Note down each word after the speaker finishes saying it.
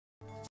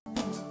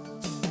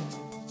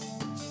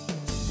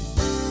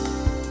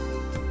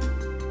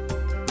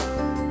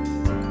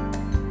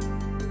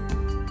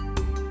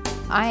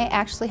I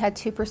actually had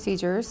 2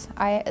 procedures.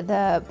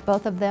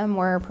 Both of them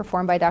were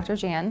performed by Dr.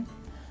 Jan.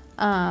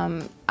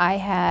 I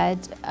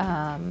had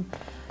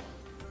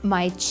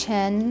my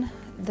chin,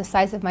 the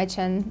size of my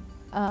chin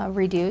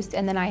reduced,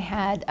 and then I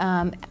had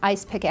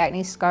ice pick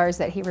acne scars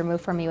that he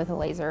removed from me with a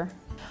laser.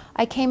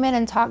 I came in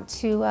and talked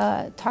to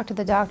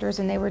the doctors,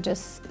 and they were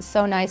just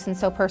so nice and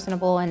so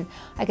personable, and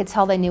I could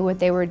tell they knew what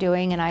they were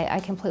doing, and I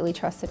completely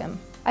trusted him.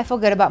 I feel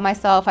good about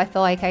myself. I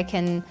feel like I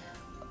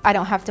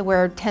don't have to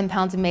wear 10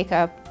 pounds of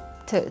makeup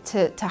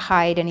to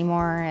hide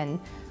anymore, and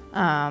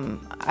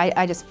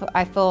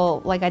I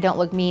feel like I don't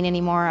look mean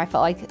anymore. I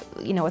felt like,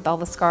 you know, with all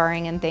the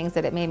scarring and things,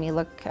 that it made me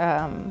look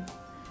a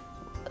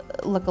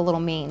little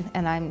mean,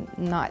 and I'm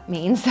not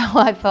mean, so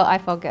I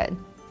feel good.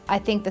 I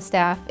think the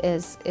staff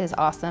is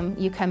awesome.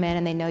 You come in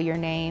and they know your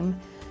name.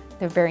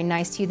 They're very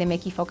nice to you. They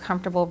make you feel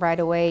comfortable right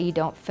away. You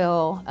don't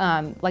feel,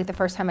 like the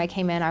first time I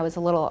came in, I was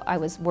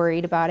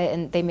worried about it,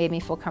 and they made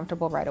me feel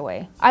comfortable right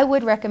away. I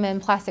would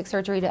recommend plastic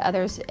surgery to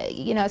others,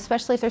 you know,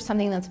 especially if there's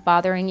something that's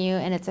bothering you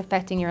and it's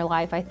affecting your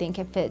life. I think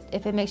if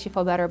it makes you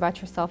feel better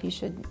about yourself, you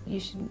should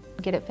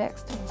get it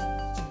fixed.